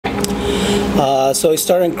So I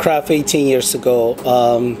started craft 18 years ago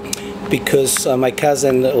because my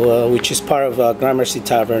cousin, which is part of Gramercy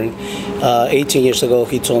Tavern, 18 years ago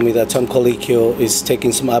he told me that Tom Colicchio is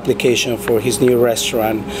taking some application for his new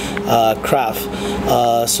restaurant,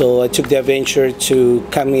 Craft. So I took the adventure to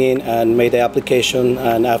come in and made the application,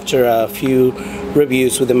 and after a few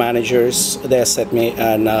reviews with the managers, they accept me,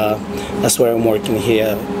 and that's where I'm working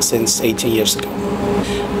here since 18 years ago.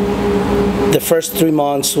 The first 3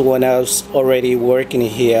 months when I was already working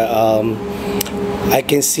here, I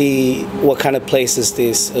can see what kind of place is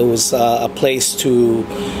this. It was a place to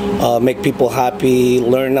make people happy,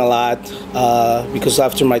 learn a lot, because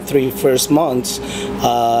after my first 3 months,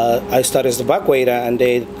 I started as a back waiter, and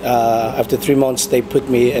they, after 3 months they put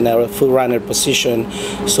me in a food runner position,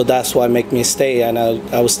 so that's why make me stay. And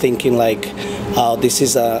I was thinking like, this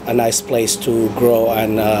is a nice place to grow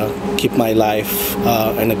and keep my life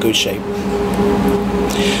in a good shape.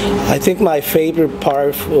 I think my favorite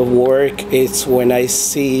part of work is when I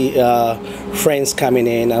see friends coming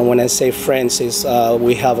in, and when I say friends is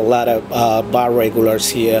we have a lot of bar regulars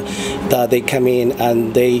here that they come in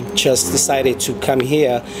and they just decided to come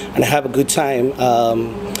here and have a good time,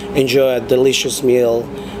 enjoy a delicious meal,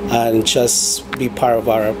 and just be part of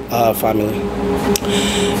our family.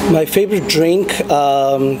 My favorite drink,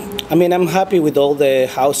 I mean, I'm happy with all the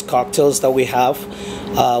house cocktails that we have.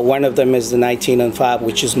 One of them is the 1905,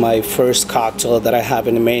 which is my first cocktail that I have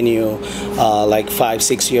in the menu like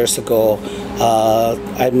 5-6 years ago.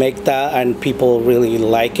 I make that and people really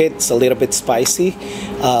like it. It's a little bit spicy.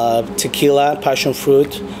 Tequila, passion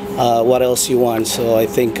fruit, what else you want? So I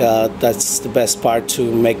think that's the best part, to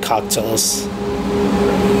make cocktails.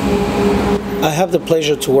 I have the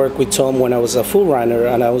pleasure to work with Tom when I was a food runner,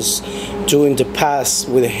 and I was doing the pass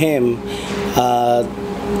with him.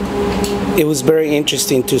 It was very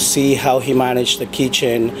interesting to see how he managed the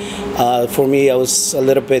kitchen. For me, I was a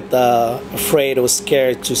little bit afraid, I was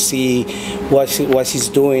scared to see what he's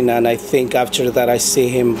doing, and I think after that I see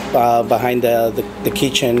him behind the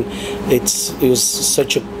kitchen. It was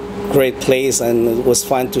such a great place, and it was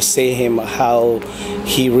fun to see him how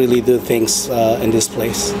he really do things in this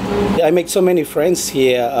place. I make so many friends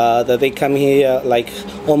here that they come here like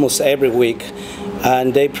almost every week,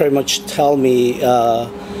 and they pretty much tell me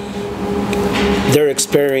their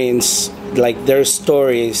experience, like their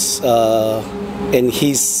stories in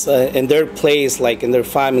their place, like in their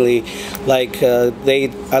family. Like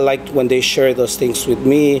I liked when they share those things with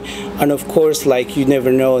me. And of course, like, you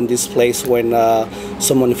never know in this place when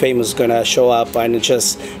someone famous is gonna show up and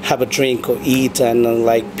just have a drink or eat, and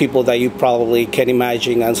like people that you probably can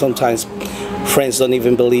imagine, and sometimes friends don't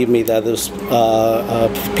even believe me that those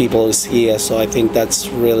people is here. So I think that's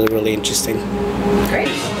really, really interesting.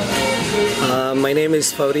 Great. My name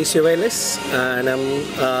is DemofabrizioVelez, and I'm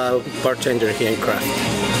a bartender here in Craft.